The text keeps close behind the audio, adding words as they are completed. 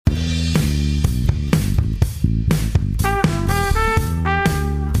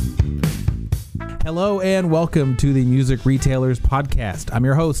Hello and welcome to the Music Retailers Podcast. I'm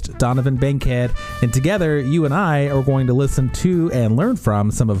your host, Donovan Bankhead, and together you and I are going to listen to and learn from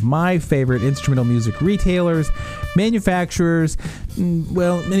some of my favorite instrumental music retailers, manufacturers,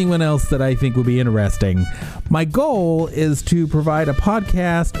 well, anyone else that I think would be interesting. My goal is to provide a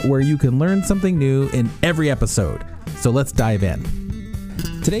podcast where you can learn something new in every episode. So let's dive in.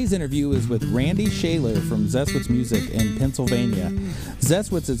 Today's interview is with Randy Shaler from Zeswitz Music in Pennsylvania.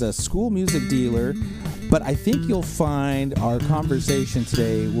 Zeswitz is a school music dealer, but I think you'll find our conversation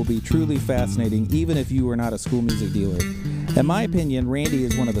today will be truly fascinating, even if you are not a school music dealer. In my opinion, Randy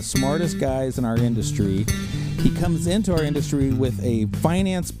is one of the smartest guys in our industry. He comes into our industry with a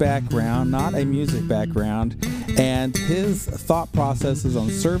finance background, not a music background, and his thought processes on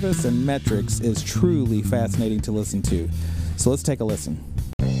service and metrics is truly fascinating to listen to. So let's take a listen.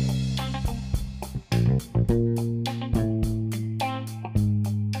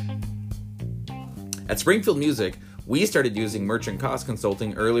 At Springfield Music, we started using Merchant Cost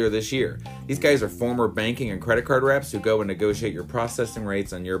Consulting earlier this year. These guys are former banking and credit card reps who go and negotiate your processing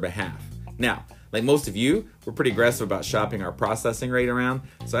rates on your behalf. Now, like most of you, we're pretty aggressive about shopping our processing rate around,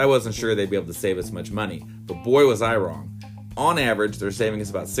 so I wasn't sure they'd be able to save us much money. But boy, was I wrong. On average, they're saving us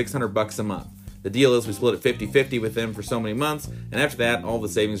about $600 a month. The deal is we split it 50-50 with them for so many months, and after that, all the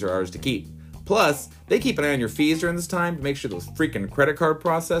savings are ours to keep. Plus, they keep an eye on your fees during this time to make sure those freaking credit card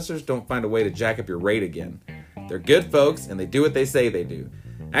processors don't find a way to jack up your rate again. They're good folks, and they do what they say they do.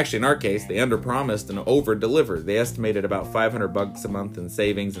 Actually, in our case, they under-promised and over-delivered. They estimated about $500 a month in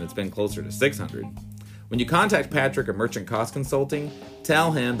savings, and it's been closer to $600. When you contact Patrick at Merchant Cost Consulting,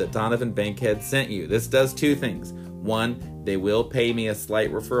 tell him that Donovan Bankhead sent you. This does two things. One, they will pay me a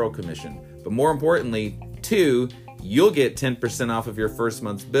slight referral commission. But more importantly, two, you'll get 10% off of your first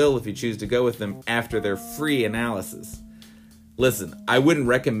month's bill if you choose to go with them after their free analysis. Listen, I wouldn't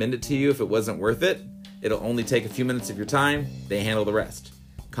recommend it to you if it wasn't worth it. It'll only take a few minutes of your time. They handle the rest.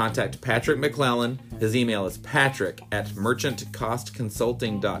 Contact Patrick McClellan. His email is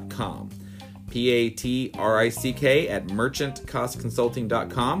patrick@merchantcostconsulting.com.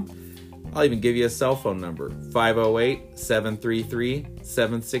 PATRICK@merchantcostconsulting.com. I'll even give you a cell phone number,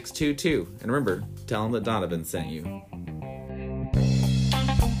 508-733-7622. And remember, tell them that Donovan sent you.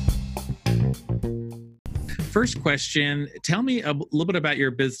 First question, tell me a little bit about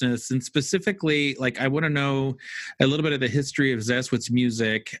your business, and specifically, I want to know a little bit of the history of Zeswitz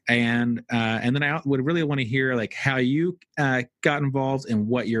Music, and then I would really want to hear how you got involved and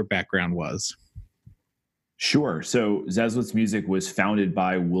what your background was. Sure. So Zeswitz Music was founded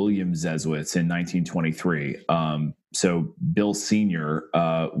by William Zeswitz in 1923. So Bill Sr.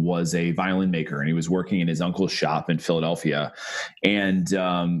 Was a violin maker, and he was working in his uncle's shop in Philadelphia. And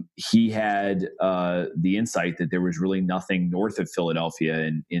he had the insight that there was really nothing north of Philadelphia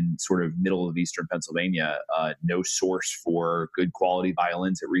in sort of middle of eastern Pennsylvania, no source for good quality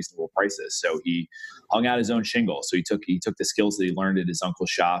violins at reasonable prices. So he hung out his own shingle. So he took the skills that he learned at his uncle's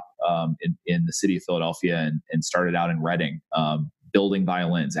shop in the city of Philadelphia and started out in Reading, building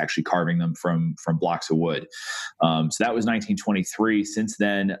violins, actually carving them from blocks of wood. So that was 1923. Since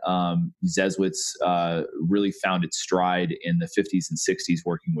then, Zeswitz really found its stride in the 50s and 60s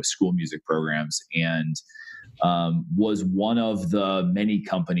working with school music programs, and was one of the many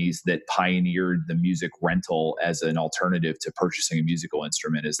companies that pioneered the music rental as an alternative to purchasing a musical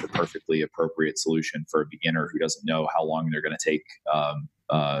instrument as the perfectly appropriate solution for a beginner who doesn't know how long they're going to take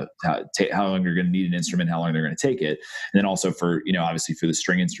how long you're going to need an instrument, how long they're going to take it. And then also for, obviously for the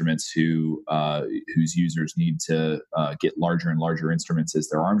string instruments whose users need to get larger and larger instruments as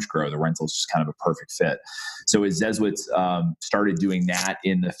their arms grow, the rental is just kind of a perfect fit. So as Zeswitz started doing that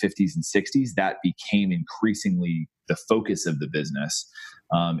in the 50s and 60s, that became increasingly the focus of the business.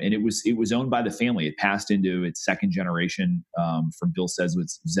 And it was owned by the family. It passed into its second generation from Bill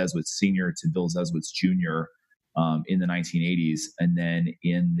Zeswitz Sr. to Bill Zeswitz Jr. In the 1980s, and then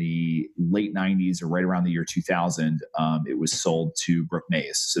in the late 90s or right around the year 2000, it was sold to Brook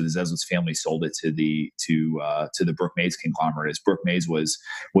Mays. So the Zeswitz family sold it to the Brook Mays conglomerate, as Brook Mays was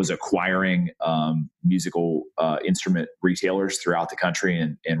acquiring musical instrument retailers throughout the country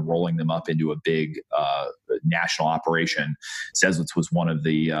and rolling them up into a big national operation. Zeswitz was one of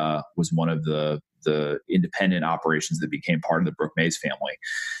the independent operations that became part of the Brook Mays family.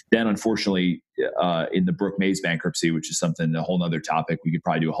 Then, unfortunately, in the Brooke Mays bankruptcy, which is something, a whole nother topic. We could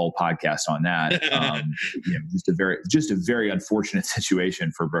probably do a whole podcast on that. Just a very unfortunate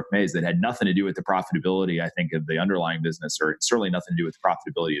situation for Brooke Mays that had nothing to do with the profitability, I think, of the underlying business, or certainly nothing to do with the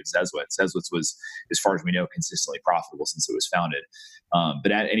profitability of Zezwitz. Zezwitz was, as far as we know, consistently profitable since it was founded.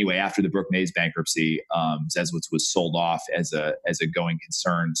 Anyway, after the Brooke Mays bankruptcy, Zezwitz was sold off as a going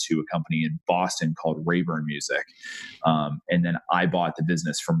concern to a company in Boston called Rayburn Music. And then I bought the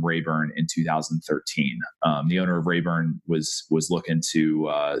business from Rayburn in 2013. The owner of Rayburn was looking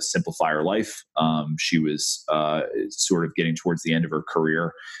to simplify her life. She was sort of getting towards the end of her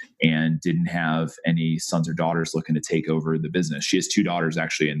career and didn't have any sons or daughters looking to take over the business. She has two daughters,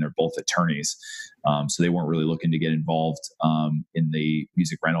 actually, and they're both attorneys. So they weren't really looking to get involved in the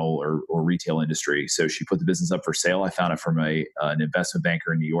music rental or retail industry. So she put the business up for sale. I found it from an investment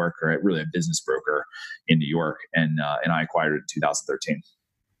banker in New York, or really a business broker in New York, and I acquired it in 2013.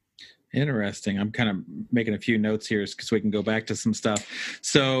 Interesting. I'm kind of making a few notes here so we can go back to some stuff.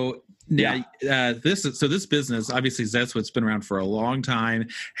 So now, this business, obviously, Zezwitz's been around for a long time,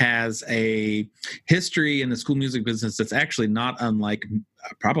 has a history in the school music business that's actually not unlike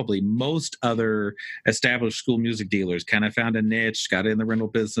probably most other established school music dealers. Kind of found a niche, got in the rental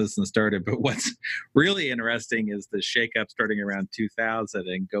business and started. But what's really interesting is the shakeup starting around 2000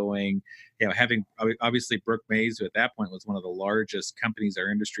 and going, having obviously Brooke Mays, who at that point was one of the largest companies our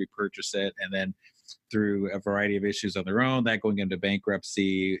industry, purchase it, and then through a variety of issues on their own, that going into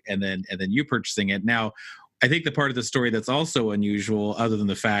bankruptcy, and then you purchasing it. Now, I think the part of the story that's also unusual, other than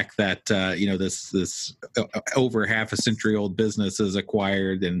the fact that this over half a century old business is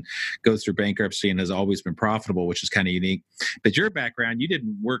acquired and goes through bankruptcy and has always been profitable, which is kind of unique. But your background, you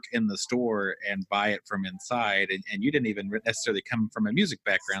didn't work in the store and buy it from inside, and you didn't even necessarily come from a music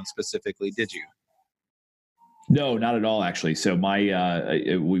background specifically, did you? No, not at all, actually. So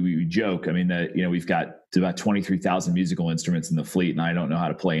we joke. I mean, we've got about 23,000 musical instruments in the fleet, and I don't know how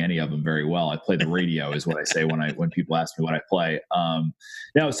to play any of them very well. I play the radio, is what I say when people ask me what I play.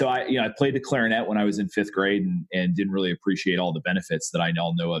 So I played the clarinet when I was in fifth grade, and didn't really appreciate all the benefits that I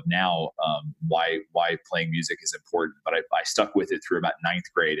all know of now. Why playing music is important, but I stuck with it through about ninth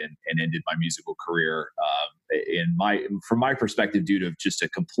grade and ended my musical career. From my perspective, due to just a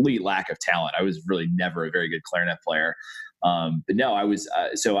complete lack of talent. I was really never a very good clarinet player. But no, I was,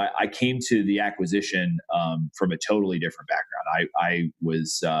 I came to the acquisition, from a totally different background. I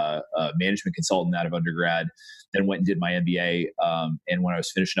was, a management consultant out of undergrad, then went and did my MBA. And when I was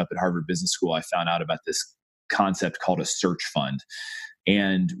finishing up at Harvard Business School, I found out about this concept called a search fund.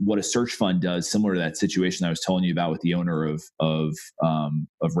 And what a search fund does, similar to that situation I was telling you about with the owner of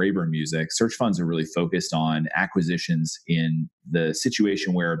Rayburn Music, search funds are really focused on acquisitions in the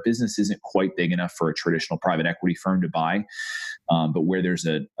situation where a business isn't quite big enough for a traditional private equity firm to buy, but where there's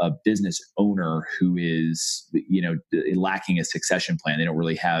a business owner who is, lacking a succession plan. They don't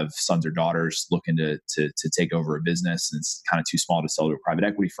really have sons or daughters looking to take over a business. And it's kind of too small to sell to a private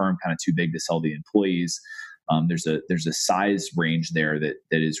equity firm, kind of too big to sell the employees. There's a size range there that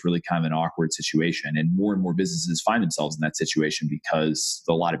is really kind of an awkward situation, and more businesses find themselves in that situation because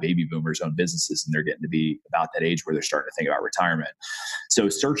a lot of baby boomers own businesses, and they're getting to be about that age where they're starting to think about retirement. So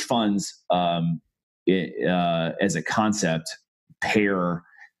search funds, as a concept, pair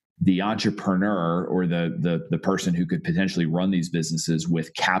the entrepreneur or the person who could potentially run these businesses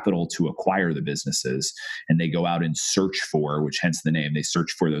with capital to acquire the businesses, and they go out and search for, which hence the name, they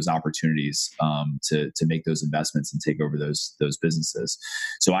search for those opportunities to make those investments and take over those businesses.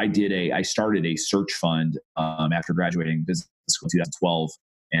 So I started a search fund after graduating business school in 2012.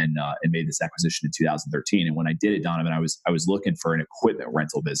 And made this acquisition in 2013. And when I did it, Donovan, I was looking for an equipment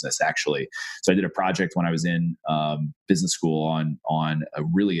rental business, actually. So I did a project when I was in business school on a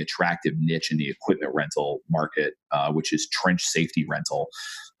really attractive niche in the equipment rental market, which is trench safety rental.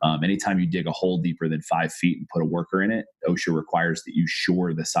 Anytime you dig a hole deeper than 5 feet and put a worker in it, OSHA requires that you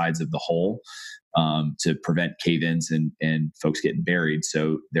shore the sides of the hole to prevent cave-ins and folks getting buried.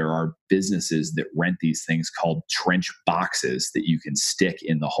 So there are businesses that rent these things called trench boxes that you can stick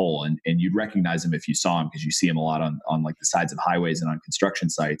in the hole. And you'd recognize them if you saw them, because you see them a lot on like the sides of highways and on construction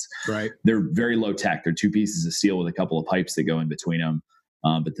sites. Right. They're very low tech. They're 2 pieces of steel with a couple of pipes that go in between them.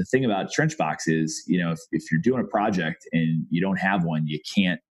 But the thing about trench box is, if you're doing a project and you don't have one,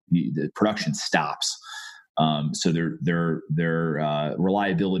 the production stops. So their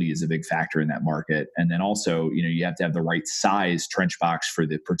reliability is a big factor in that market. And then also, you have to have the right size trench box for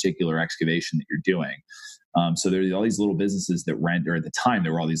the particular excavation that you're doing. So there are all these little businesses that rent, or at the time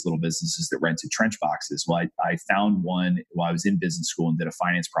there were all these little businesses that rented trench boxes. Well, I found one while I was in business school and did a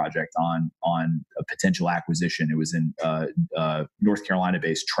finance project on a potential acquisition. It was in North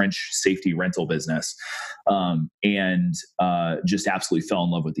Carolina-based trench safety rental business, and just absolutely fell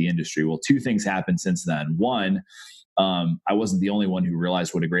in love with the industry. Well, two things happened since then. One, I wasn't the only one who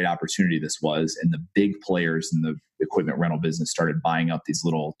realized what a great opportunity this was. And the big players in the equipment rental business started buying up these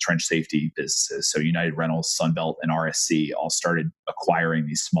little trench safety businesses. So United Rentals, Sunbelt, and RSC all started acquiring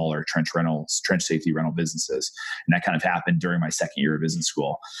these smaller trench safety rental businesses. And that kind of happened during my second year of business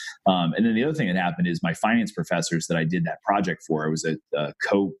school. And then the other thing that happened is my finance professors that I did that project for, it was a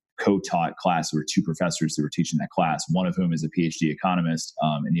co-taught class. There were two professors that were teaching that class, one of whom is a PhD economist,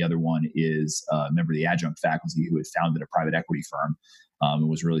 and the other one is a member of the adjunct faculty who had founded a private equity firm and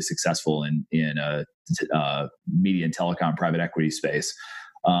was really successful in media and telecom private equity space.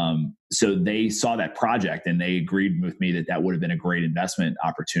 So they saw that project and they agreed with me that would have been a great investment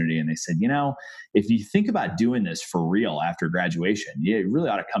opportunity. And they said, if you think about doing this for real after graduation, you really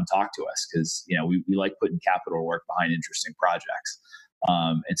ought to come talk to us, because, we like putting capital work behind interesting projects.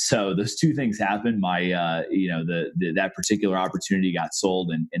 And so those two things happened. That particular opportunity got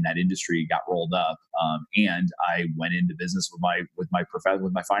sold, and that industry got rolled up. And I went into business with my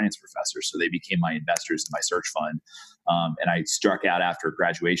finance professors. So they became my investors in my search fund. And I struck out after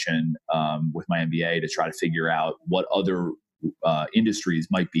graduation, with my MBA to try to figure out what other industries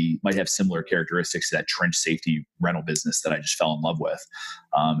might have similar characteristics to that trench safety rental business that I just fell in love with.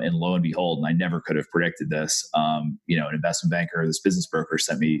 And lo and behold, and I never could have predicted this, an investment banker, this business broker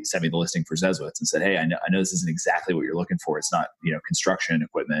sent me the listing for Zezwitz and said, "Hey, I know this isn't exactly what you're looking for. It's not, construction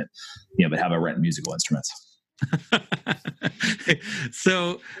equipment, but how about renting musical instruments?"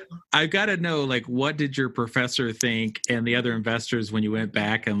 So I've got to know, what did your professor think and the other investors when you went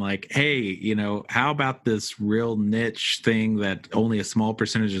back and hey, how about this real niche thing that only a small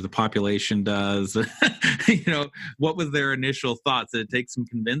percentage of the population does? What was their initial thoughts? Did it take some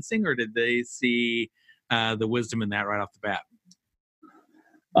convincing, or did they see the wisdom in that right off the bat?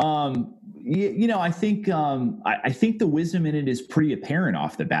 I think the wisdom in it is pretty apparent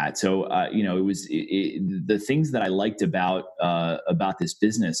off the bat. So, it was the things that I liked about this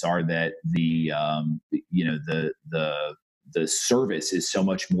business are that the service is so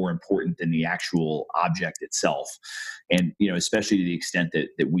much more important than the actual object itself. And, especially to the extent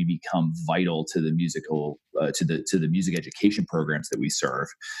that we become vital to the musical, to the music education programs that we serve,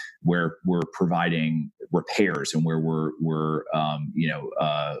 where we're providing repairs and where we're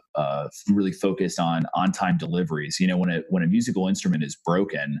really focused on on-time deliveries. When a musical instrument is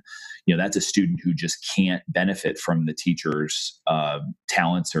broken, that's a student who just can't benefit from the teacher's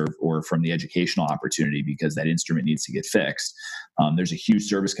talents or from the educational opportunity, because that instrument needs to get fixed. There's a huge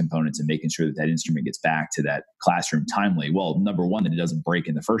service component to making sure that instrument gets back to that classroom timely. Well, number one, that it doesn't break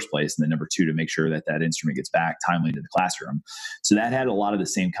in the first place. And then number two, to make sure that instrument gets back timely to the classroom. So that had a lot of the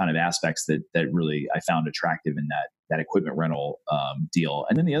same kind of aspects that really I found attractive in that equipment rental deal.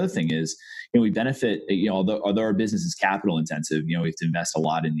 And then the other thing is, we benefit, although our business is capital intensive, we have to invest a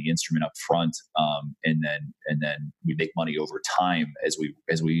lot in the instrument up front. And then we make money over time as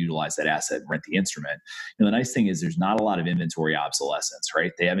we utilize that asset and rent the instrument. The nice thing is there's not a lot of inventory obsolescence,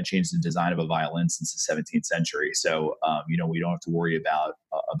 right? They haven't changed the design of a violin since the 17th century. So, we don't have to worry about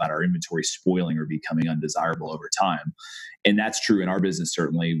our inventory spoiling or becoming undesirable over time. And that's true in our business.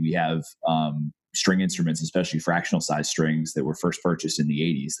 Certainly we have, string instruments, especially fractional size strings that were first purchased in the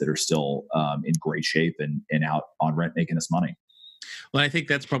 80s that are still in great shape and out on rent making us money. Well, I think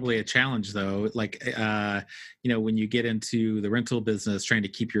that's probably a challenge, though. When you get into the rental business, trying to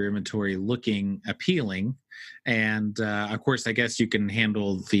keep your inventory looking appealing. And of course, I guess you can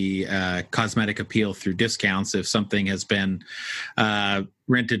handle the cosmetic appeal through discounts. If something has been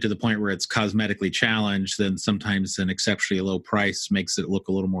rented to the point where it's cosmetically challenged, then sometimes an exceptionally low price makes it look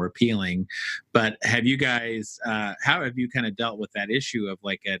a little more appealing. But have you guys, how have you kind of dealt with that issue of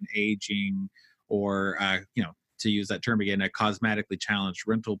an aging or, to use that term again, a cosmetically challenged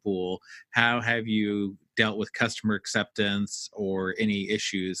rental pool? How have you dealt with customer acceptance or any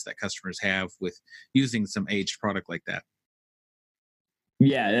issues that customers have with using some aged product like that?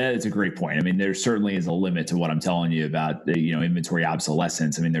 Yeah, that's a great point. I mean, there certainly is a limit to what I'm telling you about the, inventory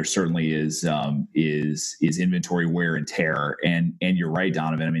obsolescence. I mean, there certainly is inventory wear and tear. And you're right,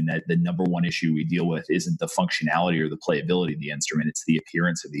 Donovan. I mean, that the number one issue we deal with isn't the functionality or the playability of the instrument. It's the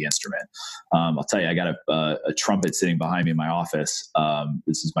appearance of the instrument. I'll tell you, I got a trumpet sitting behind me in my office.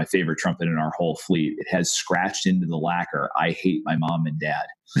 This is my favorite trumpet in our whole fleet. It has scratched into the lacquer, "I hate my mom and dad."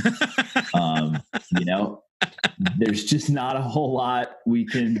 there's just not a whole lot we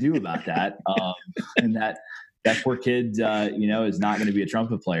can do about that. And that poor kid, is not going to be a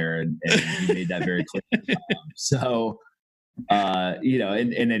trumpet player, and he made that very clear. So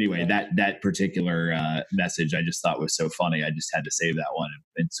and anyway, that particular message I just thought was so funny. I just had to save that one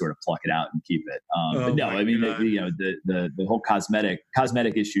and sort of pluck it out and keep it. But no, I mean, the whole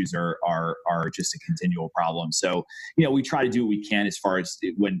cosmetic issues are just a continual problem. So, we try to do what we can as far as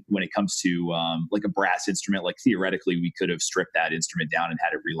when it comes to like a brass instrument. Like theoretically, we could have stripped that instrument down and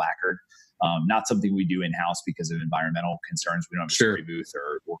had it relacquered. Not something we do in-house because of environmental concerns. We don't have a spray booth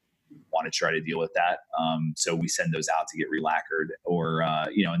or want to try to deal with that. So we send those out to get relacquered, or,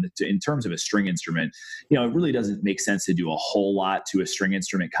 in terms of a string instrument, it really doesn't make sense to do a whole lot to a string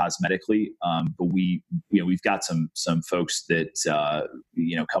instrument cosmetically. But we've got some folks that,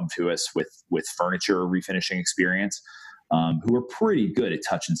 come to us with furniture refinishing experience, who are pretty good at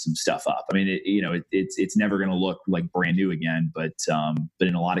touching some stuff up. I mean, it's never going to look like brand new again, but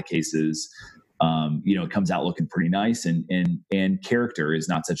in a lot of cases, it comes out looking pretty nice, and character is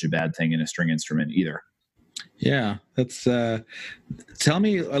not such a bad thing in a string instrument either. Yeah, that's. Tell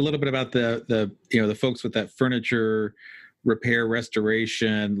me a little bit about the folks with that furniture repair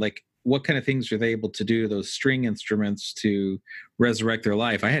restoration. Like, what kind of things are they able to do to those string instruments to resurrect their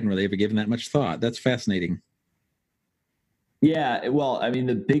life? I hadn't really ever given that much thought. That's fascinating. Yeah, well, I mean,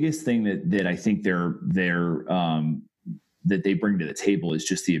 the biggest thing that I think that they bring to the table is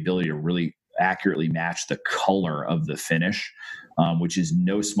just the ability to really accurately match the color of the finish, which is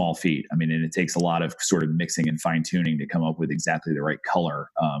no small feat. I mean, and it takes a lot of sort of mixing and fine tuning to come up with exactly the right color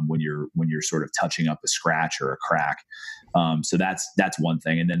when you're sort of touching up a scratch or a crack. So that's one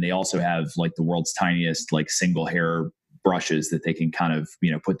thing. And then they also have like the world's tiniest like single hair brushes that they can kind of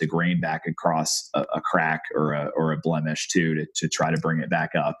put the grain back across a crack or a blemish too to try to bring it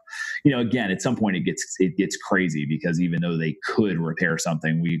back up. Again, at some point it gets crazy, because even though they could repair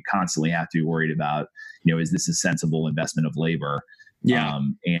something, we constantly have to be worried about is this a sensible investment of labor? Yeah.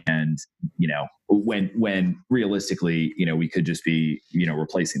 And when realistically, we could just be,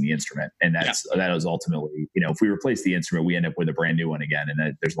 replacing the instrument. And that is ultimately, if we replace the instrument, we end up with a brand new one again.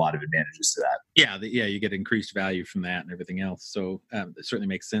 And there's a lot of advantages to that. Yeah. You get increased value from that and everything else. So it certainly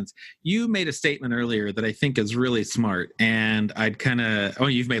makes sense. You made a statement earlier that I think is really smart. And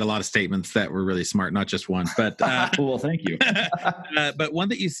you've made a lot of statements that were really smart, not just one, but well, thank you. But one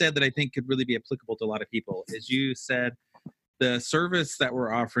that you said that I think could really be applicable to a lot of people is you said, the service that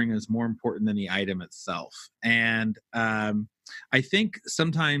we're offering is more important than the item itself. And I think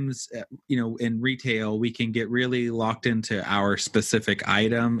sometimes, in retail, we can get really locked into our specific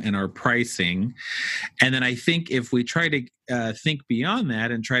item and our pricing. And then I think if we try to think beyond that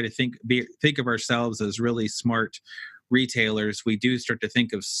and try to think of ourselves as really smart retailers, we do start to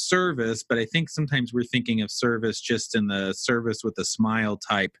think of service. But I think sometimes we're thinking of service just in the service with a smile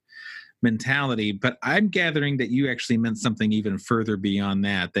type mentality. But I'm gathering that you actually meant something even further beyond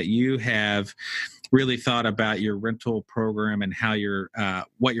that you have really thought about your rental program and how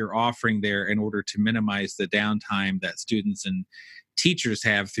what you're offering there in order to minimize the downtime that students and teachers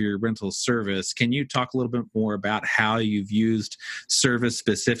have through your rental service. Can you talk a little bit more about how you've used service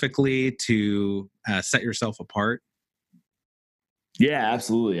specifically to set yourself apart? Yeah,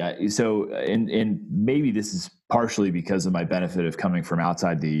 absolutely. And maybe this is partially because of my benefit of coming from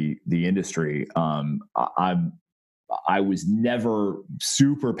outside the industry. I was never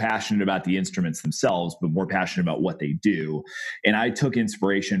super passionate about the instruments themselves, but more passionate about what they do. And I took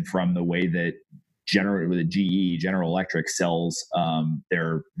inspiration from the way that General Electric sells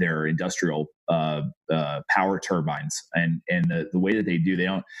their industrial power turbines, and the way that they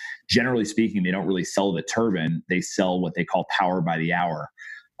don't, generally speaking, they don't really sell the turbine. They sell what they call power by the hour.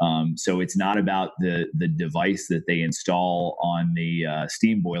 So it's not about the device that they install on the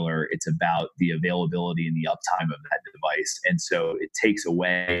steam boiler. It's about the availability and the uptime of that device. And so it takes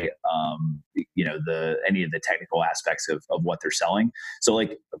away, any of the technical aspects of what they're selling. So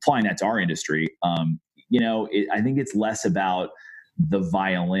like applying that to our industry, I think it's less about the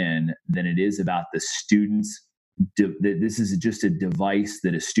violin than it is about the students. This is just a device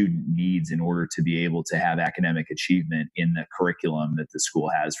that a student needs in order to be able to have academic achievement in the curriculum that the school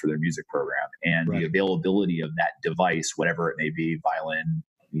has for their music program. And right. The availability of that device, whatever it may be, violin,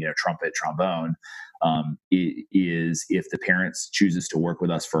 trumpet, trombone, is, if the parents chooses to work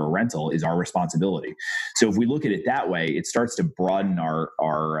with us for a rental, is our responsibility. So if we look at it that way, it starts to broaden our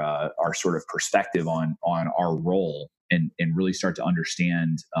sort of perspective on our role, and really start to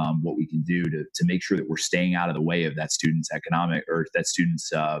understand what we can do to make sure that we're staying out of the way of that student's academic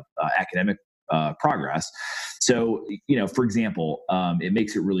progress. So, for example, it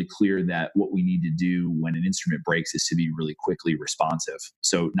makes it really clear that what we need to do when an instrument breaks is to be really quickly responsive.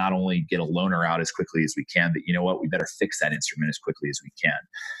 So not only get a loaner out as quickly as we can, but we better fix that instrument as quickly as we can.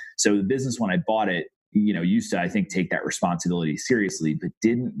 So the business, when I bought it, used to, I think, take that responsibility seriously, but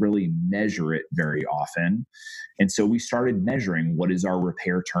didn't really measure it very often. And so we started measuring what is our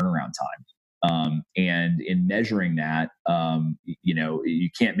repair turnaround time. And in measuring that, you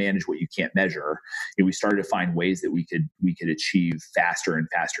can't manage what you can't measure. And we started to find ways that we could achieve faster and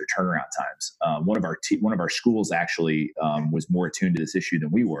faster turnaround times. One of our schools actually was more attuned to this issue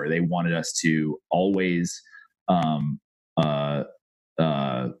than we were. They wanted us to always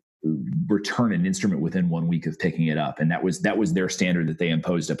return an instrument within 1 week of picking it up, and that was their standard that they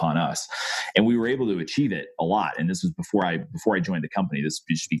imposed upon us, and we were able to achieve it a lot. And this was before I joined the company. This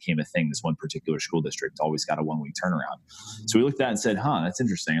just became a thing. This one particular school district always got a 1 week turnaround. So we looked at that and said, that's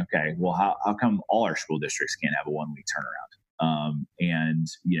interesting. Okay, well, how come all our school districts can't have a 1 week turnaround? And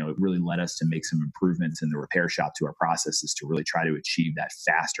it really led us to make some improvements in the repair shop to our processes to really try to achieve that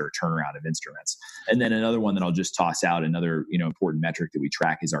faster turnaround of instruments. And then another one that I'll just toss out, another important metric that we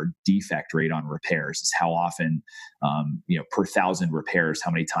track is our defect rate on repairs. Is how often, per 1,000 repairs,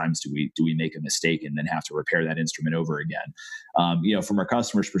 how many times do we make a mistake and then have to repair that instrument over again? From our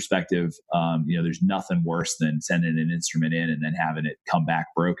customer's perspective, there's nothing worse than sending an instrument in and then having it come back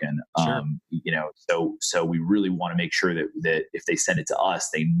broken. Sure. So we really want to make sure that if they send it to us,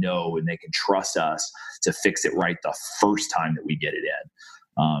 they know and they can trust us to fix it right the first time that we get it in.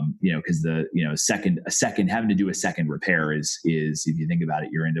 Because having to do a second repair is if you think about it,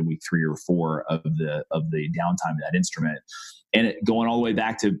 you're into week 3 or 4 of the downtime of that instrument. And going all the way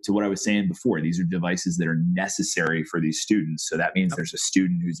back to what I was saying before, these are devices that are necessary for these students. So that means there's a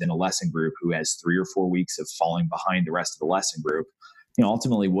student who's in a lesson group who has 3 or 4 weeks of falling behind the rest of the lesson group.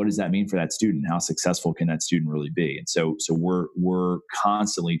 Ultimately, what does that mean for that student? How successful can that student really be? And so we're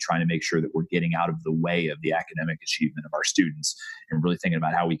constantly trying to make sure that we're getting out of the way of the academic achievement of our students and really thinking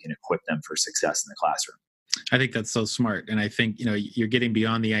about how we can equip them for success in the classroom. I think that's so smart. And I think, you're getting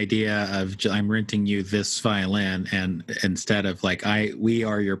beyond the idea of I'm renting you this violin, and instead of we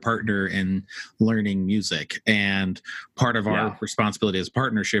are your partner in learning music. And part of our responsibility as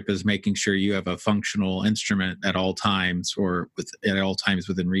partnership is making sure you have a functional instrument at all times at all times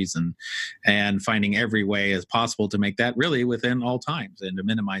within reason, and finding every way as possible to make that really within all times and to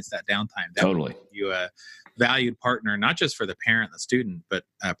minimize that downtime. That totally. You a valued partner, not just for the parent and the student, but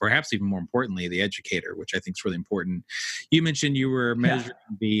perhaps even more importantly, the educator, which I think is really important. You mentioned you were measuring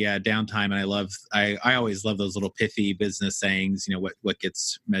the downtime, and I always love those little pithy business sayings. What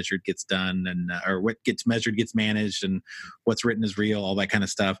gets measured gets done, and or what gets measured gets managed, and what's written is real, all that kind of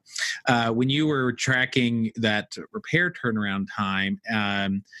stuff. When you were tracking that repair turnaround time,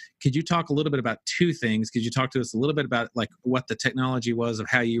 could you talk a little bit about two things? Could you talk to us a little bit about what the technology was of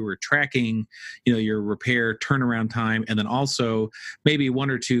how you were tracking, your repair turnaround time, and then also maybe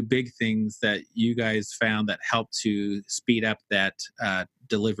one or two big things that you guys found that helped to speed up that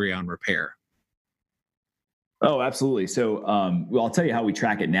delivery on repair? Oh, absolutely. So, I'll tell you how we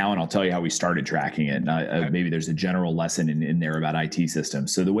track it now, and I'll tell you how we started tracking it. And maybe there's a general lesson in there about IT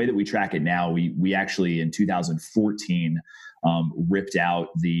systems. So the way that we track it now, we actually in 2014 ripped out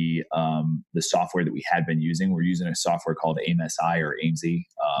the software that we had been using. We're using a software called AIMSI or AIMSI.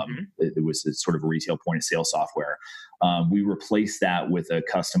 It was sort of a retail point of sale software. We replaced that with a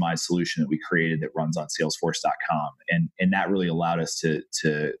customized solution that we created that runs on Salesforce.com, and that really allowed us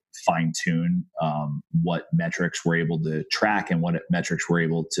to fine tune what metrics we're able to track and what metrics we're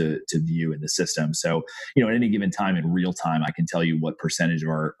able to view in the system. So, at any given time in real time, I can tell you what percentage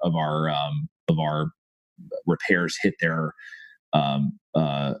of our repairs hit their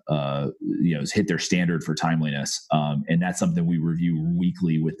hit their standard for timeliness. And that's something we review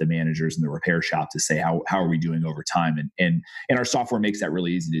weekly with the managers in the repair shop to say, how are we doing over time? And our software makes that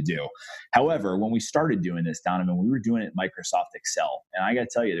really easy to do. However, when we started doing this, Donovan, we were doing it in Microsoft Excel. And I got to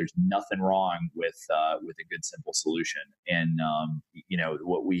tell you, there's nothing wrong with a good, simple solution. And,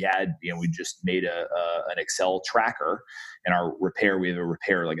 what we had, we just made an Excel tracker. And our repair, we have a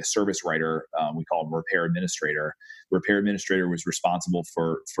repair, like a service writer, we call him repair administrator. Repair administrator was responsible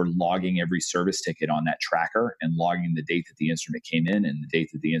for logging every service ticket on that tracker and logging the date that the instrument came in and the date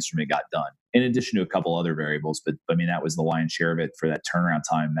that the instrument got done, in addition to a couple other variables. But I mean, that was the lion's share of it for that turnaround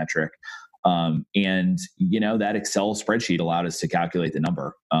time metric. And, that Excel spreadsheet allowed us to calculate the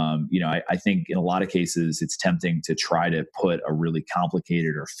number. I think in a lot of cases, it's tempting to try to put a really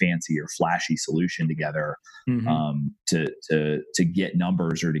complicated or fancy or flashy solution together to get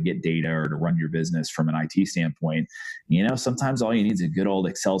numbers or to get data or to run your business from an IT standpoint. Sometimes all you need is a good old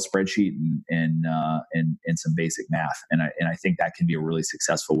Excel spreadsheet and some basic math. And I think that can be a really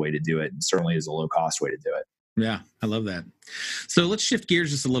successful way to do it, and certainly is a low cost way to do it. Yeah, I love that. So let's shift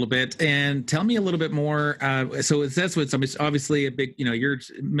gears just a little bit and tell me a little bit more. So that's what's obviously a big, your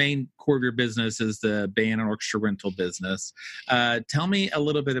main core of your business is the band and orchestra rental business. Tell me a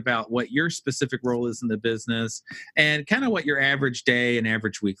little bit about what your specific role is in the business and kind of what your average day and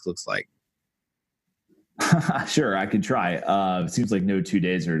average week looks like. Sure, I can try. It seems like no 2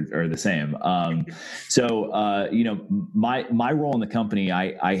 days are the same. My role in the company,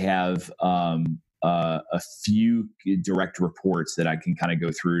 I have a few direct reports that I can kind of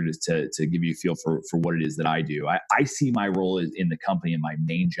go through to give you a feel for what it is that I do. I see my role in the company and my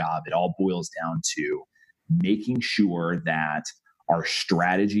main job. It all boils down to making sure that our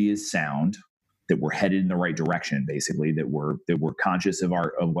strategy is sound, that we're headed in the right direction, basically, that we're conscious of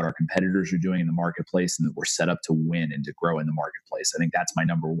what our competitors are doing in the marketplace, and that we're set up to win and to grow in the marketplace. I think that's my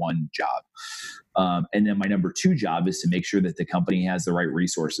number one job. And then my number two job is to make sure that the company has the right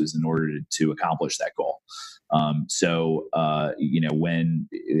resources in order to accomplish that goal.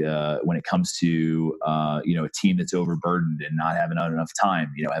 When it comes to a team that's overburdened and not having enough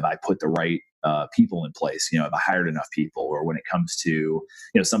time, have I put the right people in place? Have I hired enough people? Or when it comes to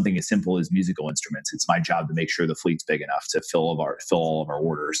something as simple as musical instruments, it's my job to make sure the fleet's big enough to fill all of our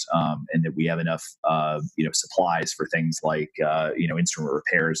orders, and that we have enough supplies for things like instrument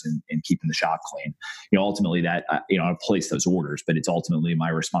repairs and keeping the shop clean. Ultimately that I place those orders, but it's ultimately my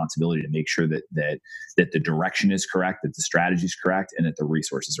responsibility to make sure that the direction is correct, that the strategy is correct, and that the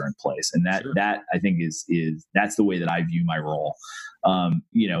resources are in place. And that I think is that's the way that I view my role.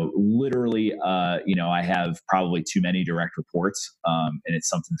 Literally, I have probably too many direct reports, and it's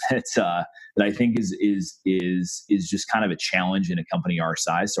something that I think is just kind of a challenge in a company our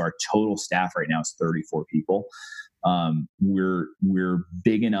size. So our total staff right now is 34 people. We're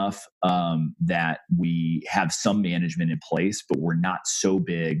big enough that we have some management in place, but we're not so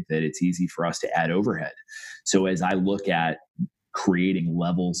big that it's easy for us to add overhead. So as I look at creating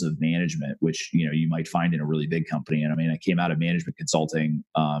levels of management, which you might find in a really big company. And I came out of management consulting,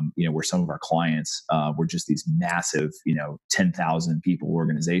 where some of our clients were just these massive, 10,000 people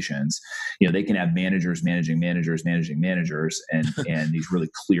organizations. They can have managers managing managers, and these really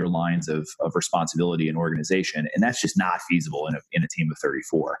clear lines of responsibility and organization, and that's just not feasible in a team of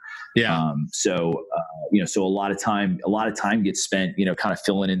 34. Yeah. So a lot of time gets spent, kind of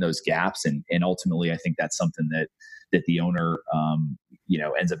filling in those gaps, and ultimately, I think that's something that the owner,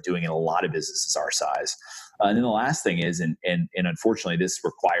 ends up doing in a lot of businesses our size. And then the last thing is, and unfortunately, this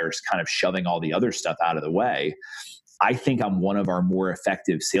requires kind of shoving all the other stuff out of the way. I think I'm one of our more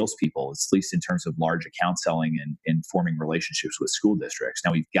effective salespeople, at least in terms of large account selling and forming relationships with school districts.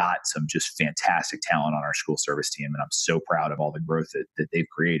 Now, we've got some just fantastic talent on our school service team, and I'm so proud of all the growth that they've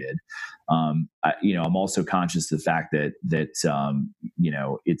created. I'm also conscious of the fact that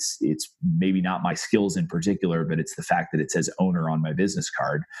it's maybe not my skills in particular, but it's the fact that it says owner on my business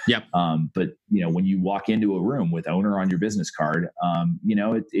card. Yep. But when you walk into a room with owner on your business card,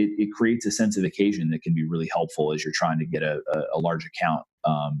 it creates a sense of occasion that can be really helpful as you're trying to get a large account.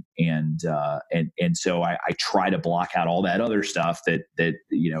 And so I try to block out all that other stuff that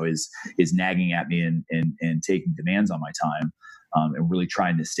is nagging at me and taking demands on my time. And really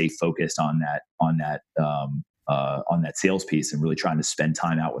trying to stay focused on that sales piece, and really trying to spend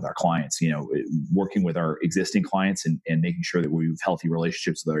time out with our clients, working with our existing clients and making sure that we have healthy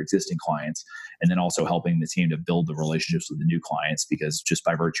relationships with our existing clients, and then also helping the team to build the relationships with the new clients, because just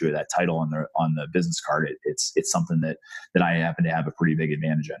by virtue of that title on the business card, it's something that I happen to have a pretty big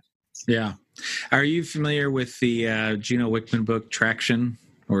advantage in. Yeah. Are you familiar with the Gino Wickman book, Traction,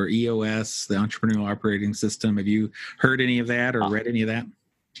 or EOS, the Entrepreneurial Operating System? Have you heard any of that or read any of that?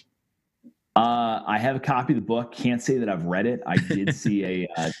 I have a copy of the book. Can't say that I've read it. I did see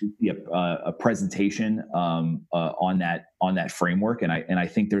a presentation on that framework, and I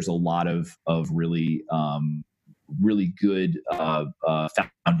think there's a lot of really good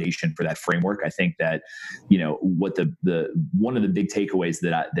foundation for that framework. I think that what one of the big takeaways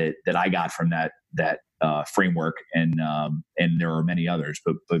that I got from that framework, and there are many others,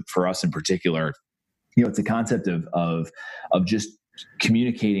 but for us in particular, it's a concept of just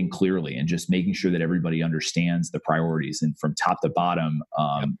communicating clearly and just making sure that everybody understands the priorities, and from top to bottom,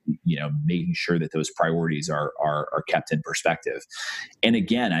 making sure that those priorities are kept in perspective. And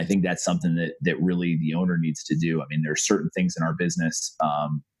again, I think that's something that really the owner needs to do. I mean, there are certain things in our business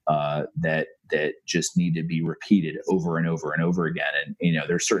that just need to be repeated over and over and over again. And,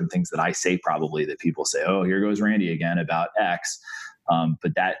 there's certain things that I say probably that people say, oh, here goes Randy again about X.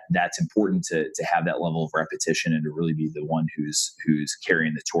 But that's important to have that level of repetition and to really be the one who's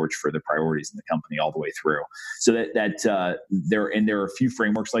carrying the torch for the priorities in the company all the way through. So there are a few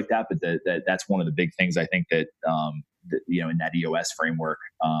frameworks like that, but that's one of the big things I think that in that EOS framework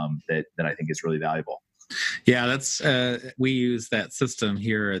that I think is really valuable. Yeah, that's we use that system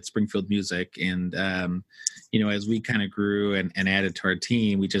here at Springfield Music, and as we kind of grew and added to our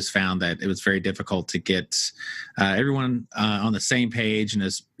team, we just found that it was very difficult to get everyone on the same page. And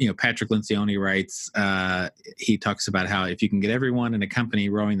as Patrick Lencioni writes, he talks about how if you can get everyone in a company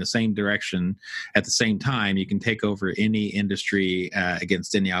rowing the same direction at the same time, you can take over any industry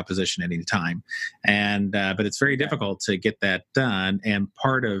against any opposition at any time. And but it's very difficult to get that done. And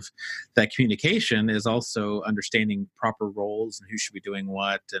part of that communication is also understanding proper roles and who should be doing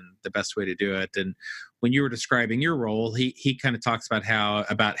what and the best way to do it. And when you were describing your role, he kind of talks about how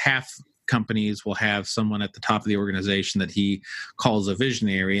about half companies will have someone at the top of the organization that he calls a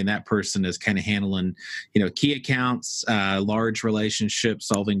visionary, and that person is kind of handling, key accounts, large relationships,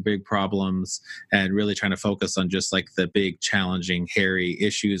 solving big problems, and really trying to focus on just like the big, challenging, hairy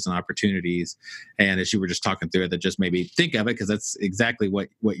issues and opportunities. And as you were just talking through it, that just made me think of it, because that's exactly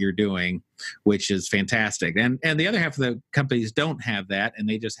what you're doing, which is fantastic. And the other half of the companies don't have that, and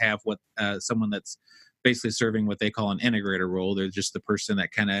they just have someone that's basically serving what they call an integrator role. They're just the person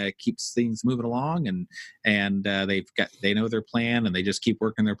that kind of keeps things moving along, and they know their plan, and they just keep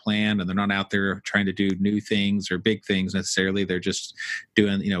working their plan, and they're not out there trying to do new things or big things necessarily. They're just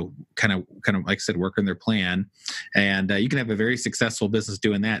doing, kind of like I said, working their plan. And you can have a very successful business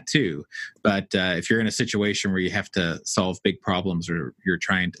doing that too. But if you're in a situation where you have to solve big problems, or you're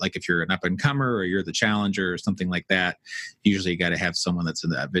trying to, like if you're an up and comer or you're the challenger or something like that, usually you got to have someone that's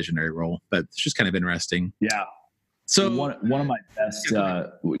in that visionary role. But it's just kind of interesting. Yeah. So one of my best,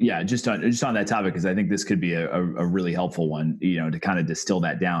 just on that topic, because I think this could be a really helpful one, to kind of distill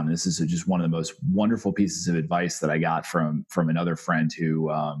that down. This is just one of the most wonderful pieces of advice that I got from another friend who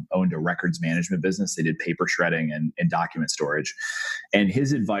owned a records management business. They did paper shredding and document storage. And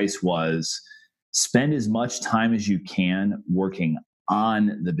his advice was, spend as much time as you can working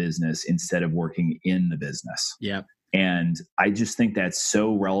on the business instead of working in the business. Yeah. And I just think that's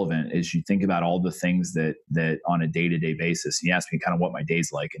so relevant as you think about all the things that on a day-to-day basis. And you ask me kind of what my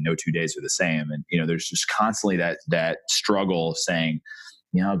day's like, and no 2 days are the same. And, there's just constantly that struggle of saying,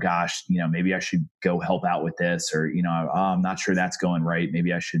 gosh, maybe I should go help out with this, or, I'm not sure that's going right.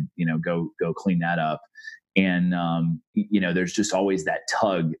 Maybe I should, go clean that up. And, there's just always that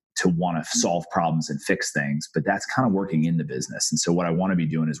tug to want to solve problems and fix things, but that's kind of working in the business. And so what I want to be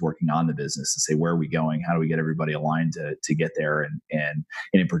doing is working on the business and say, where are we going? How do we get everybody aligned to get there? And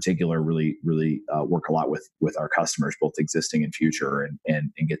in particular, really, really work a lot with our customers, both existing and future, and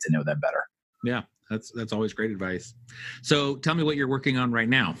get to know them better. Yeah, that's always great advice. So tell me what you're working on right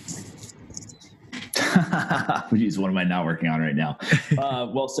now. Geez, what am I not working on right now?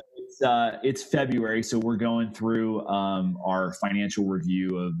 It's February, so we're going through our financial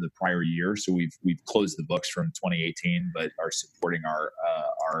review of the prior year. So we've closed the books from 2018, but are supporting our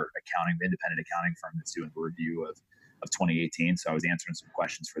independent accounting firm that's doing a review of 2018. So I was answering some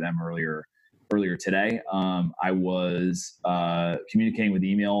questions for them earlier today. I was communicating with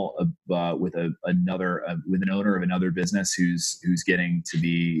email with an owner of another business who's getting to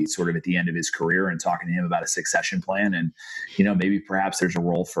be sort of at the end of his career, and talking to him about a succession plan, and maybe perhaps there's a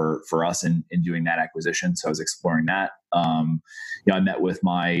role for us in doing that acquisition. So I was exploring that. I met with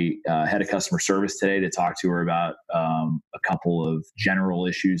my head of customer service today to talk to her about a couple of general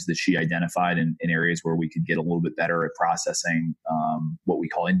issues that she identified in areas where we could get a little bit better at processing what we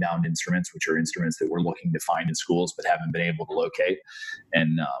call inbound instruments, which are instruments that we're looking to find in schools but haven't been able to locate,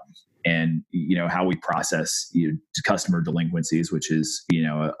 and how we process customer delinquencies, which is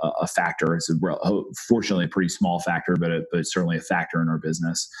a factor. It's fortunately a pretty small factor, but certainly a factor in our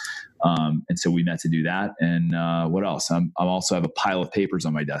business. And so we met to do that. And what else? I also have a pile of papers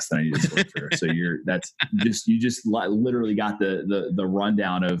on my desk that I need to sort through. So you just literally got the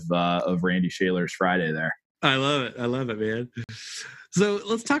rundown of Randy Shaler's Friday there. I love it, man. So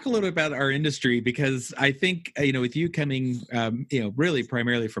let's talk a little bit about our industry, because I think, with you coming, really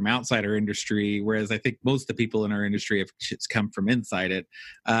primarily from outside our industry, whereas I think most of the people in our industry have come from inside it.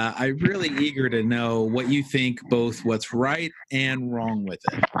 I'm really eager to know what you think, both what's right and wrong with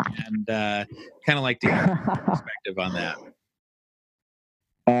it, and kind of like to hear your perspective on that.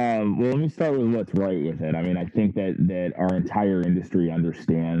 Well, let me start with what's right with it. I mean, I think that our entire industry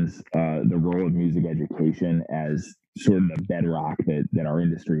understands the role of music education as sort of the bedrock that our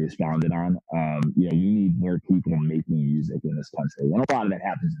industry is founded on. You need more people making music in this country, and a lot of that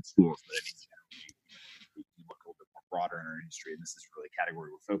happens in schools. But I mean, you look a little bit more broader in our industry, and this is really a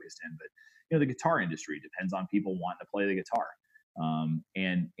category we're focused in. But the guitar industry depends on people wanting to play the guitar.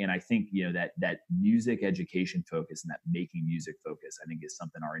 And I think that music education focus and that making music focus, I think, is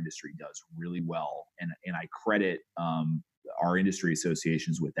something our industry does really well, and I credit our industry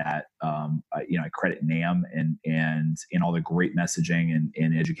associations with that. I credit NAMM and all the great messaging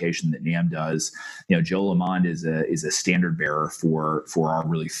and education that NAMM does. Joe Lamond is a standard bearer for our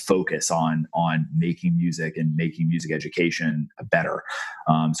really focus on making music and making music education better.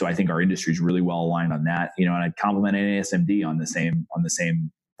 So I think our industry is really well aligned on that. And I compliment NASMD on the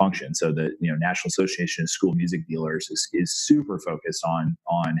same function. So the National Association of School Music Dealers is super focused on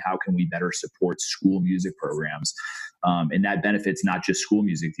how can we better support school music programs, and that benefits not just school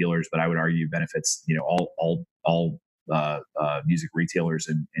music dealers, but I would argue benefits all music retailers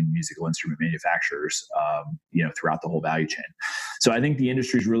and musical instrument manufacturers throughout the whole value chain. So I think the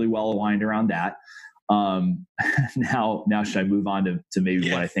industry is really well aligned around that. Now should I move on to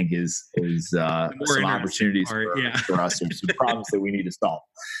maybe what I think is some opportunities for us, and some problems that we need to solve.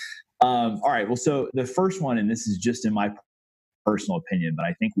 All right. Well, so the first one, and this is just in my personal opinion, but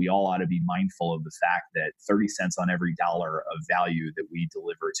I think we all ought to be mindful of the fact that 30 cents on every dollar of value that we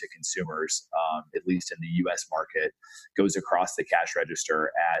deliver to consumers, at least in the U.S. market, goes across the cash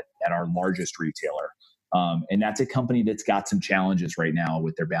register at our largest retailer. And that's a company that's got some challenges right now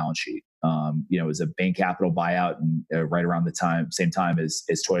with their balance sheet. It was a Bain Capital buyout, and right around the same time as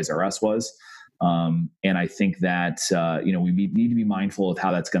Toys R Us was. And I think that we need to be mindful of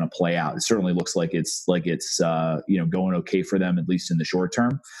how that's going to play out. It certainly looks like it's going okay for them, at least in the short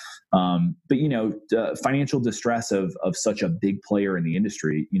term. But financial distress of such a big player in the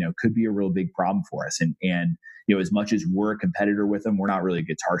industry, could be a real big problem for us. And as much as we're a competitor with them, we're not really a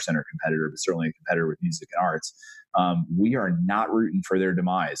Guitar Center competitor, but certainly a competitor with Music and Arts. We are not rooting for their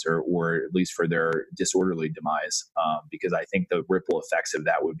demise, or at least for their disorderly demise, because I think the ripple effects of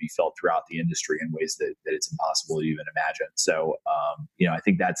that would be felt throughout the industry in ways that it's impossible to even imagine. So, I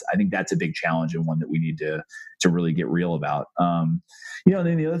think that's a big challenge, and one that we need to really get real about. And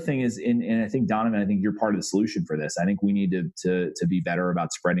then the other thing is, and I think Donovan, I think you're part of the solution for this. I think we need to be better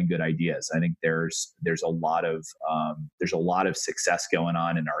about spreading good ideas. I think there's a lot of success going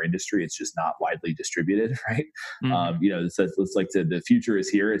on in our industry. It's just not widely distributed, right? Mm-hmm. It's like the future is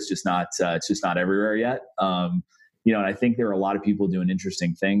here. It's just not everywhere yet. And I think there are a lot of people doing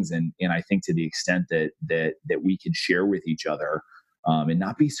interesting things, and I think to the extent that we can share with each other, and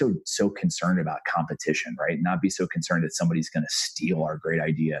not be so concerned about competition, right? Not be so concerned that somebody's going to steal our great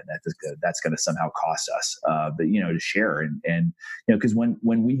idea, that's going to somehow cost us. But to share and because when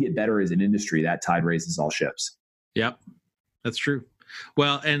we get better as an industry, that tide raises all ships. Yep, that's true.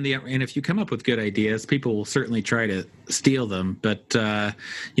 Well, and if you come up with good ideas, people will certainly try to steal them. But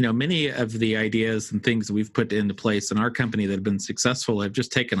many of the ideas and things that we've put into place in our company that have been successful have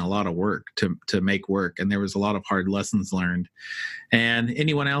just taken a lot of work to make work, and there was a lot of hard lessons learned. And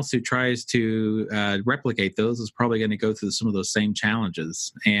anyone else who tries to replicate those is probably going to go through some of those same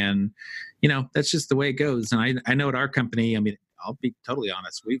challenges. And that's just the way it goes. And I know at our company, I mean, I'll be totally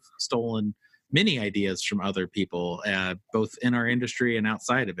honest, we've stolen many ideas from other people, both in our industry and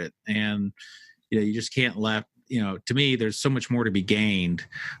outside of it. And, you just can't let, to me, there's so much more to be gained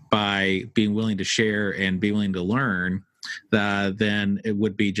by being willing to share and be willing to learn than it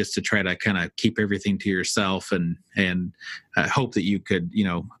would be just to try to kind of keep everything to yourself and hope that you could,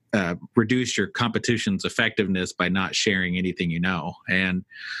 reduce your competition's effectiveness by not sharing anything. And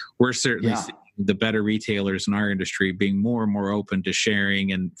we're certainly seeing the better retailers in our industry being more and more open to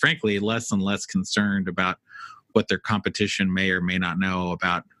sharing, and frankly, less and less concerned about what their competition may or may not know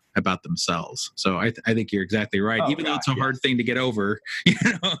about about themselves. So I think you're exactly right. Even though it's a hard thing to get over,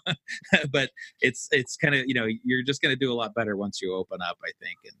 but it's kind of, you're just going to do a lot better once you open up, I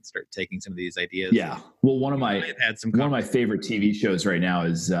think, and start taking some of these ideas. Yeah. Well, one of my favorite TV shows right now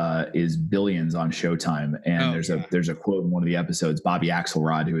is Billions on Showtime. And there's a quote in one of the episodes. Bobby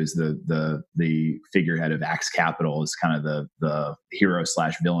Axelrod, who is the figurehead of Axe Capital, is kind of the hero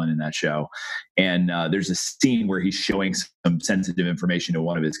 / villain in that show. And there's a scene where he's showing some sensitive information to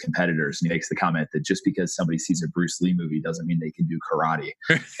one of his competitors, and he makes the comment that just because somebody sees a Bruce Lee movie doesn't mean they can do karate.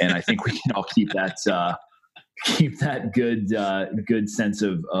 And I think we can all keep that good sense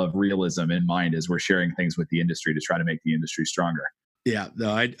of realism in mind as we're sharing things with the industry to try to make the industry stronger. Yeah,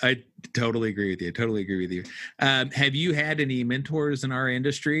 no, I totally agree with you. Have you had any mentors in our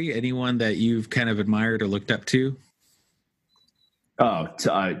industry? Anyone that you've kind of admired or looked up to? Oh,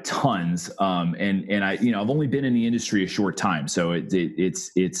 tons. And I, I've only been in the industry a short time, so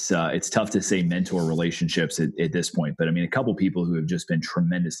it's tough to say mentor relationships at this point. But I mean, a couple people who have just been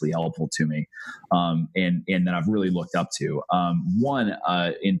tremendously helpful to me, and that I've really looked up to. One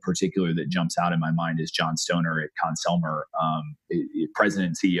in particular that jumps out in my mind is John Stoner at Conn-Selmer, president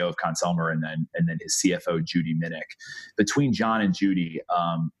and CEO of Conn-Selmer, and then his CFO Judy Minnick. Between John and Judy,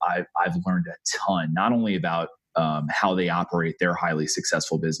 I've learned a ton, not only about how they operate their highly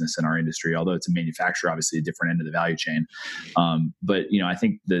successful business in our industry, although it's a manufacturer, obviously a different end of the value chain. But I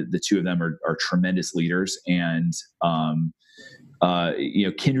think the two of them are tremendous leaders, and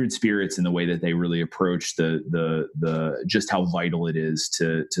kindred spirits in the way that they really approach the just how vital it is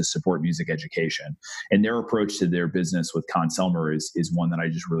to support music education. And their approach to their business with Conn-Selmer is one that I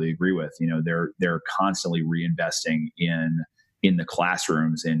just really agree with. They're constantly reinvesting in the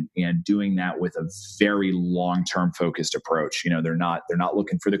classrooms and doing that with a very long-term focused approach. They're not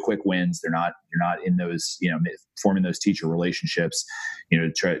looking for the quick wins. You're not in those, forming those teacher relationships,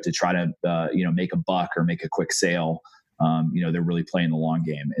 to try to make a buck or make a quick sale. They're really playing the long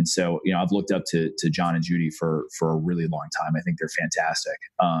game. And so, I've looked up to John and Judy for a really long time. I think they're fantastic.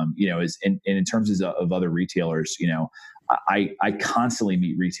 In terms of other retailers, I constantly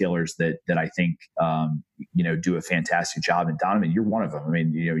meet retailers that I think, do a fantastic job. And Donovan, you're one of them. I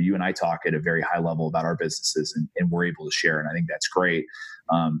mean, you and I talk at a very high level about our businesses, and we're able to share. And I think that's great.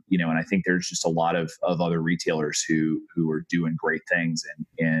 And I think there's just a lot of other retailers who are doing great things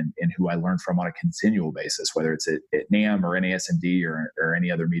and who I learn from on a continual basis, whether it's at NAMM or NASMD or any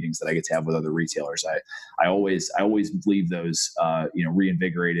other meetings that I get to have with other retailers. I always leave those,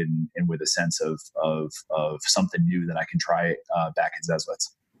 reinvigorated and with a sense of something new that I can try back at Zeswitz.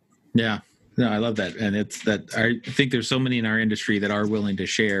 Yeah. No, I love that. And it's that I think there's so many in our industry that are willing to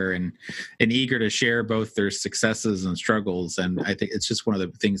share and eager to share both their successes and struggles. And I think it's just one of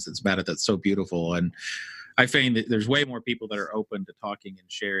the things that's about it that's so beautiful. And I find that there's way more people that are open to talking and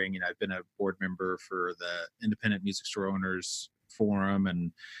sharing. I've been a board member for the Independent Music Store Owners Forum,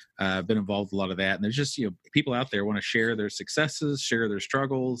 and been involved with a lot of that. And there's just, people out there want to share their successes, share their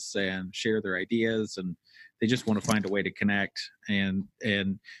struggles, and share their ideas. And they just want to find a way to connect and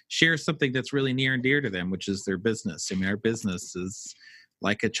share something that's really near and dear to them, which is their business. I mean, our business is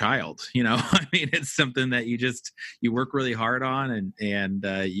like a child, I mean, it's something that you work really hard on, and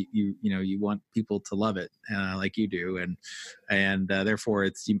you want people to love it like you do. And therefore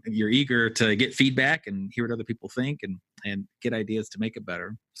you're eager to get feedback and hear what other people think and get ideas to make it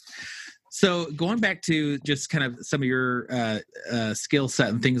better. So going back to just kind of some of your skill set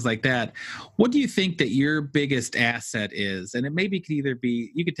and things like that, what do you think that your biggest asset is? And it maybe could either be,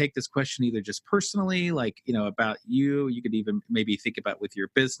 you could take this question either just personally, like, about you. You could even maybe think about with your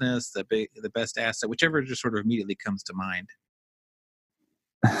business, the best asset, whichever just sort of immediately comes to mind.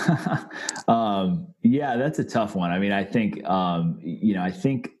 Yeah, that's a tough one. I mean, I think,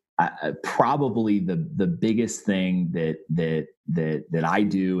 probably the biggest thing that I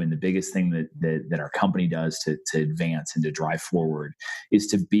do, and the biggest thing that our company does to advance and to drive forward, is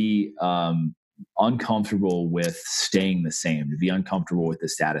to be uncomfortable with staying the same, to be uncomfortable with the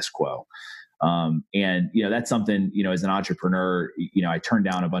status quo. And that's something, as an entrepreneur, I turned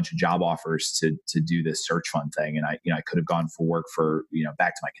down a bunch of job offers to do this search fund thing. And I could have gone for work for,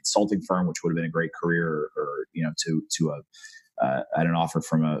 back to my consulting firm, which would have been a great career, or to I had an offer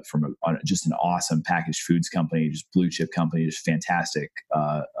from just an awesome packaged foods company, just blue chip company, just fantastic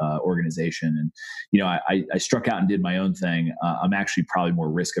organization. And I struck out and did my own thing. I'm actually probably more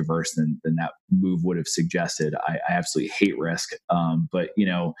risk averse than that move would have suggested. I absolutely hate risk, but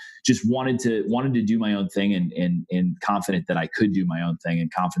just wanted to do my own thing, and confident that I could do my own thing,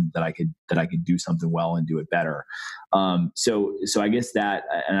 and confident that I could do something well and do it better. So I guess that,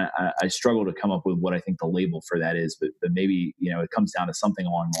 and I struggle to come up with what I think the label for that is, but maybe it comes down to something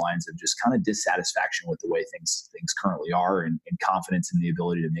along the lines of just kind of dissatisfaction with the way things currently are, and confidence in the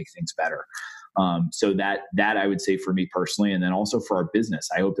ability to make things better. So that I would say for me personally, and then also for our business,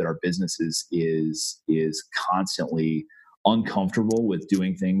 I hope that our business is constantly uncomfortable with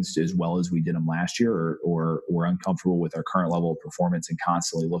doing things as well as we did them last year, or uncomfortable with our current level of performance, and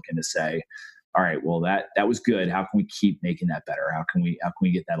constantly looking to say, all right, well, that was good. How can we keep making that better? How can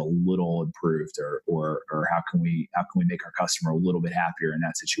we get that a little improved, or how can we make our customer a little bit happier in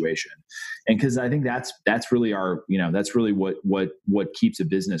that situation? And because I think that's really that's really what keeps a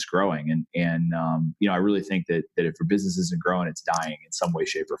business growing. And I really think that if your business isn't growing, it's dying in some way,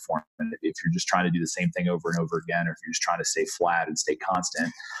 shape, or form. And if you're just trying to do the same thing over and over again, or if you're just trying to stay flat and stay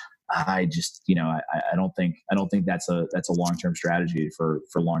constant, I just, I don't think that's a long-term strategy for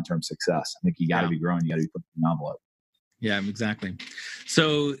long-term success. I think you got to be growing. You got to be putting an envelope. Yeah, exactly.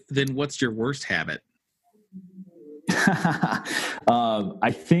 So then what's your worst habit?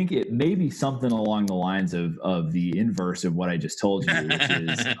 I think it may be something along the lines of the inverse of what I just told you, which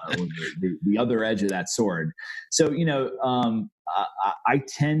is the other edge of that sword. So, I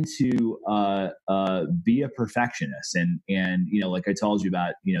tend to be a perfectionist, and like I told you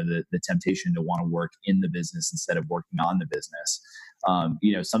about, the temptation to want to work in the business instead of working on the business.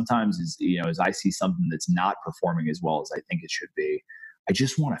 Sometimes as I see something that's not performing as well as I think it should be, I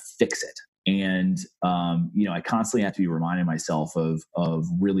just want to fix it. And, I constantly have to be reminding myself of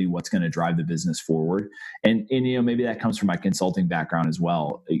really what's going to drive the business forward. And, maybe that comes from my consulting background as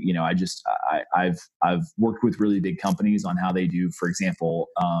well. I've worked with really big companies on how they do, for example,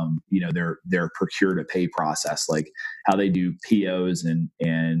 their procure to pay process, like how they do POs and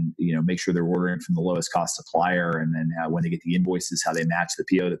make sure they're ordering from the lowest cost supplier. And then when they get the invoices, how they match the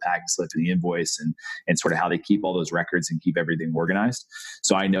PO, the packing slip to the invoice, and sort of how they keep all those records and keep everything organized.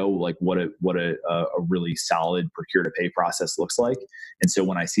 So I know like what a really solid procure to pay process looks like. And so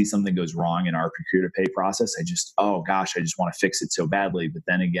when I see something goes wrong in our procure to pay process, I just want to fix it so badly. But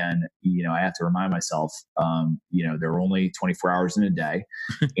then again, I have to remind myself, there are only 24 hours in a day.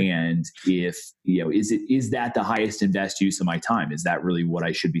 And if, is that the highest and best use of my time? Is that really what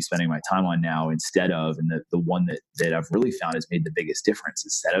I should be spending my time on now, instead of, and the one that I've really found has made the biggest difference,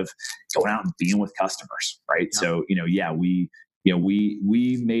 instead of going out and being with customers, right? Yeah. So,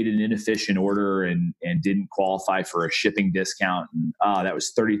 we made an inefficient order and didn't qualify for a shipping discount, and that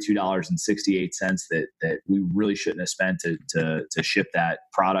was $32.68 that we really shouldn't have spent to ship that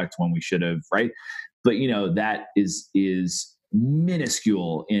product when we should have, right? But that is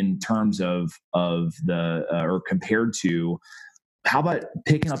minuscule in terms of the or compared to, how about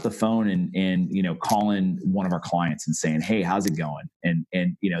picking up the phone and calling one of our clients and saying, hey, how's it going? And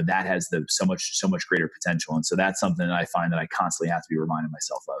that has so much greater potential. And so that's something that I find that I constantly have to be reminding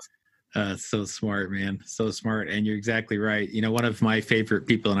myself of. So smart, man. So smart. And you're exactly right. One of my favorite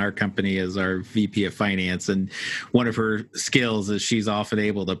people in our company is our VP of finance. And one of her skills is she's often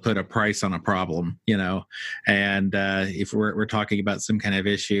able to put a price on a problem, and if we're talking about some kind of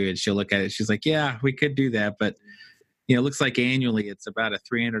issue, and she'll look at it, she's like, yeah, we could do that. But it looks like annually it's about a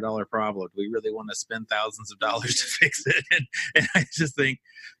 $300 problem. Do we really want to spend thousands of dollars to fix it? And I just think,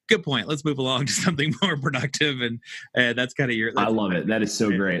 good point. Let's move along to something more productive. And that's kind of I love it. That is so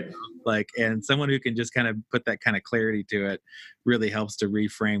great. And someone who can just kind of put that kind of clarity to it really helps to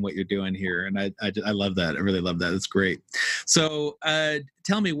reframe what you're doing here. And I love that. I really love that. It's great. So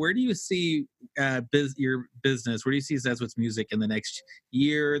tell me, where do you see your business? Where do you see Zeswitz Music in the next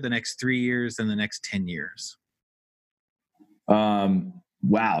year, the next 3 years, and the next 10 years?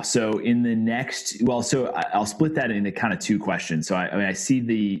 Wow. So I'll split that into kind of two questions. So I see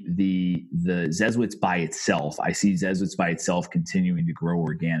the Zeswitz by itself. I see Zeswitz by itself continuing to grow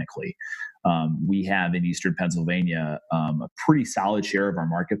organically. We have in Eastern Pennsylvania a pretty solid share of our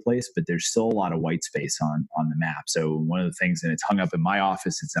marketplace, but there's still a lot of white space on the map. So one of the things, and it's hung up in my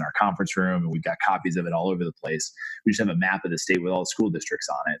office, it's in our conference room, and we've got copies of it all over the place. We just have a map of the state with all the school districts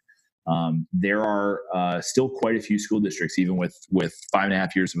on it. There are still quite a few school districts, even with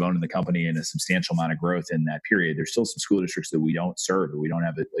 5.5 years of owning the company and a substantial amount of growth in that period. There's still some school districts that we don't serve, that we don't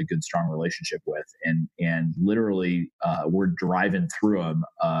have a good, strong relationship with. And literally, we're driving through them,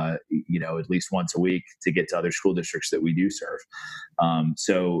 at least once a week to get to other school districts that we do serve.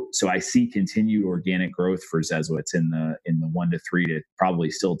 So I see continued organic growth for Zeswitz in the 1 to 3 to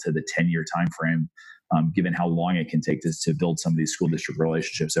probably still to the 10-year timeframe. Given how long it can take to build some of these school district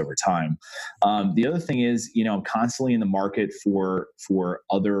relationships over time. The other thing is, I'm constantly in the market for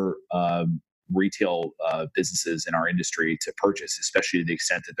other retail businesses in our industry to purchase, especially to the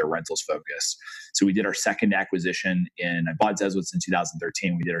extent that they're rentals focused. So we did our second acquisition I bought Zezwitz in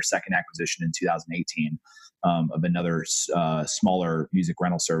 2013. We did our second acquisition in 2018 of another smaller music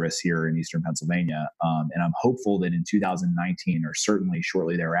rental service here in Eastern Pennsylvania. And I'm hopeful that in 2019, or certainly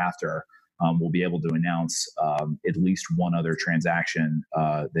shortly thereafter, we'll be able to announce at least one other transaction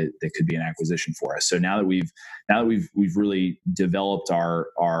that could be an acquisition for us. So now that we've really developed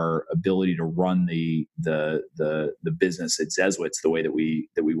our ability to run the business at Zezwitz the way that we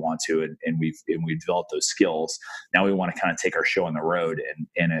want to, and we've developed those skills. Now we want to kind of take our show on the road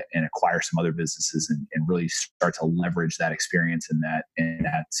and acquire some other businesses and really start to leverage that experience and that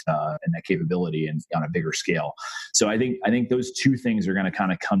capability and on a bigger scale. So I think those two things are going to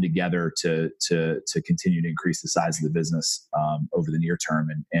kind of come together to continue to increase the size of the business over the near term,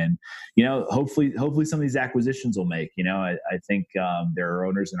 and hopefully some of these acquisitions will make. I think there are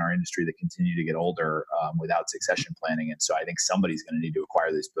owners in our industry that continue to get older without succession planning, and so I think somebody's going to need to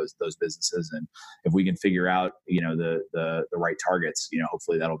acquire those businesses, and if we can figure out the right targets,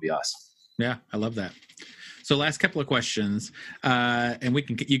 hopefully that'll be us. Yeah, I love that. So last couple of questions, and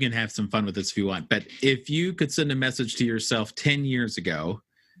you can have some fun with this if you want. But if you could send a message to yourself 10 years ago,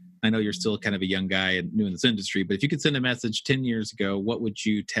 I know you're still kind of a young guy and new in this industry, but if you could send a message 10 years ago, what would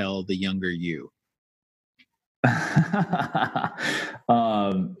you tell the younger you?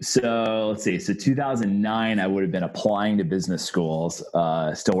 So let's see. So 2009, I would have been applying to business schools,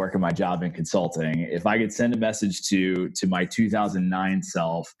 still working my job in consulting. If I could send a message to my 2009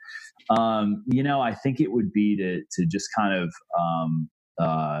 self, I think it would be to just kind of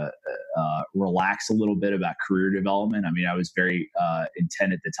relax a little bit about career development. I mean, I was very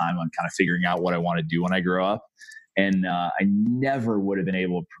intent at the time on kind of figuring out what I want to do when I grow up. And I never would have been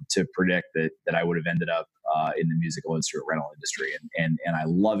able to predict that I would have ended up in the musical instrument rental industry. And I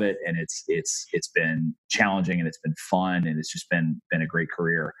love it. And it's been challenging and it's been fun and it's just been a great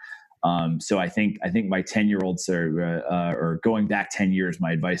career. So I think my 10-year-olds or going back 10 years,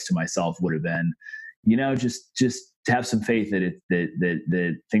 my advice to myself would have been, just to have some faith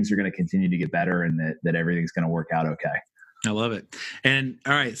that things are going to continue to get better and that everything's going to work out okay. I love it. And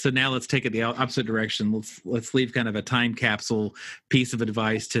all right, so now let's take it the opposite direction. Let's leave kind of a time capsule piece of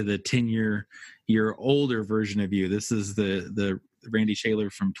advice to the 10-year older version of you. This is the Randy Shaler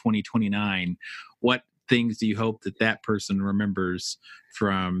from 2029. What things do you hope that person remembers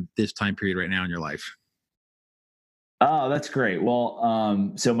from this time period right now in your life? Oh, that's great.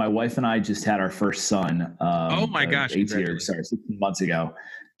 Well, so my wife and I just had our first son. Oh my gosh! 16 months ago.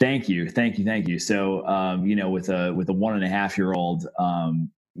 Thank you. So, with a 1.5-year-old,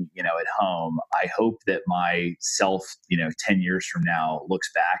 at home, I hope that myself, 10 years from now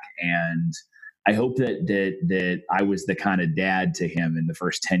looks back, and I hope that I was the kind of dad to him in the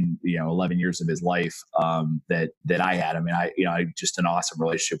first 10, 11 years of his life, that I had. I mean, I just an awesome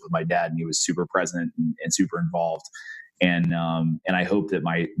relationship with my dad, and he was super present and super involved. And I hope that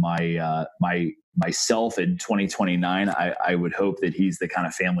myself in 2029, I would hope that he's the kind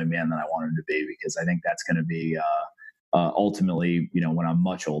of family man that I want him to be, because I think that's going to be ultimately, when I'm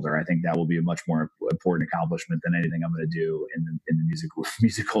much older, I think that will be a much more important accomplishment than anything I'm going to do in the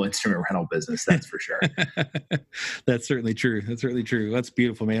musical instrument rental business. That's for sure. That's certainly true. That's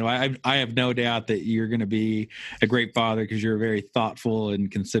beautiful, man. I have no doubt that you're going to be a great father, because you're a very thoughtful and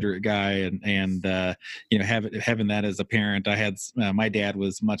considerate guy, and having that as a parent, I had my dad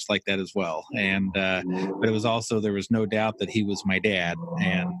was much like that as well, and but it was also, there was no doubt that he was my dad,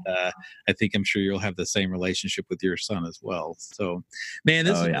 and I think I'm sure you'll have the same relationship with your son as well. So, man,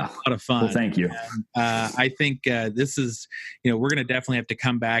 this is a lot of fun. Well, thank you. I think this is, we're going to definitely have to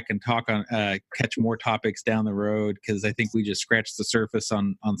come back and talk on, catch more topics down the road, because I think we just scratched the surface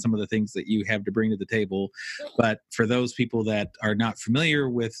on some of the things that you have to bring to the table. But for those people that are not familiar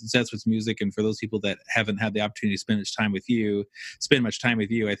with Zezwitz music, and for those people that haven't had the opportunity to spend much time with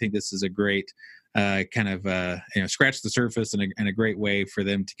you, I think this is a great kind of scratch the surface and a great way for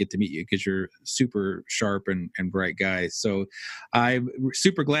them to get to meet you, because you're super sharp and bright guy. So I'm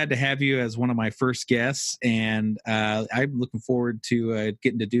super glad to have you as one of my first guests, and I'm looking forward to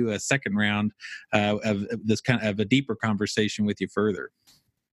getting to do a second round of this kind of a deeper conversation with you further.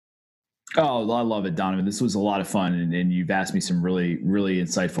 Oh, I love it, Donovan. This was a lot of fun, and you've asked me some really, really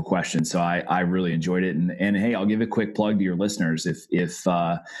insightful questions. So I really enjoyed it. And hey, I'll give a quick plug to your listeners. If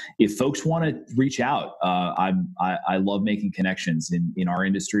folks want to reach out, I love making connections in our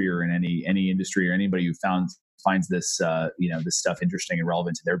industry, or in any industry, or anybody who finds this this stuff interesting and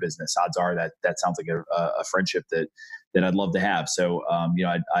relevant to their business. Odds are that sounds like a friendship that that I'd love to have. So,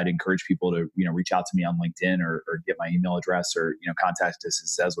 I'd encourage people to, reach out to me on LinkedIn or get my email address or, contact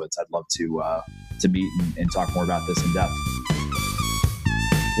us at Zeswitz. I'd love to meet and talk more about this in depth.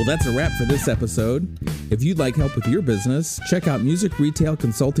 Well, that's a wrap for this episode. If you'd like help with your business, check out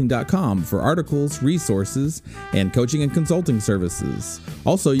musicretailconsulting.com for articles, resources, and coaching and consulting services.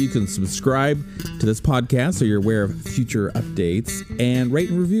 Also, you can subscribe to this podcast so you're aware of future updates and rate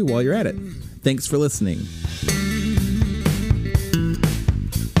and review while you're at it. Thanks for listening.